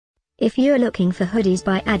If you're looking for hoodies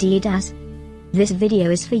by Adidas, this video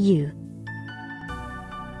is for you.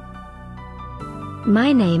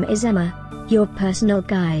 My name is Emma, your personal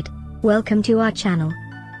guide. Welcome to our channel.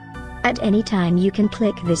 At any time you can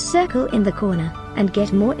click this circle in the corner, and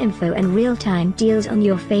get more info and real-time deals on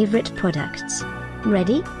your favorite products.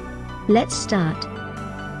 Ready? Let's start.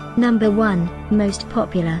 Number 1, Most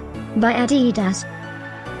Popular, by Adidas.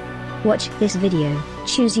 Watch this video,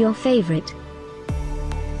 choose your favorite.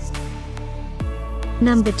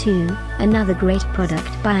 Number 2, another great product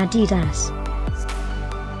by Adidas.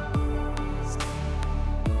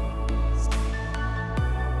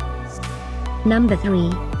 Number 3.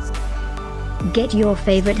 Get your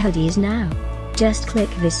favorite hoodies now. Just click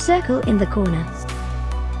this circle in the corner.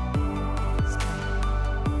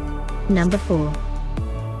 Number 4.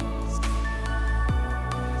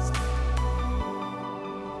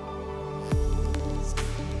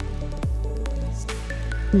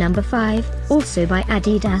 Number 5, also by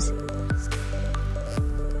Adidas.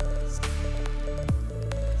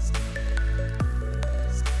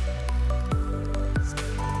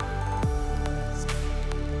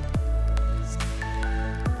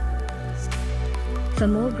 For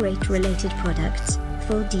more great related products,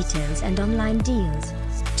 full details and online deals,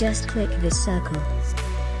 just click this circle.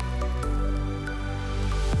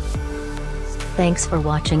 Thanks for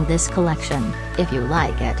watching this collection. If you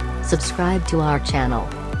like it, subscribe to our channel.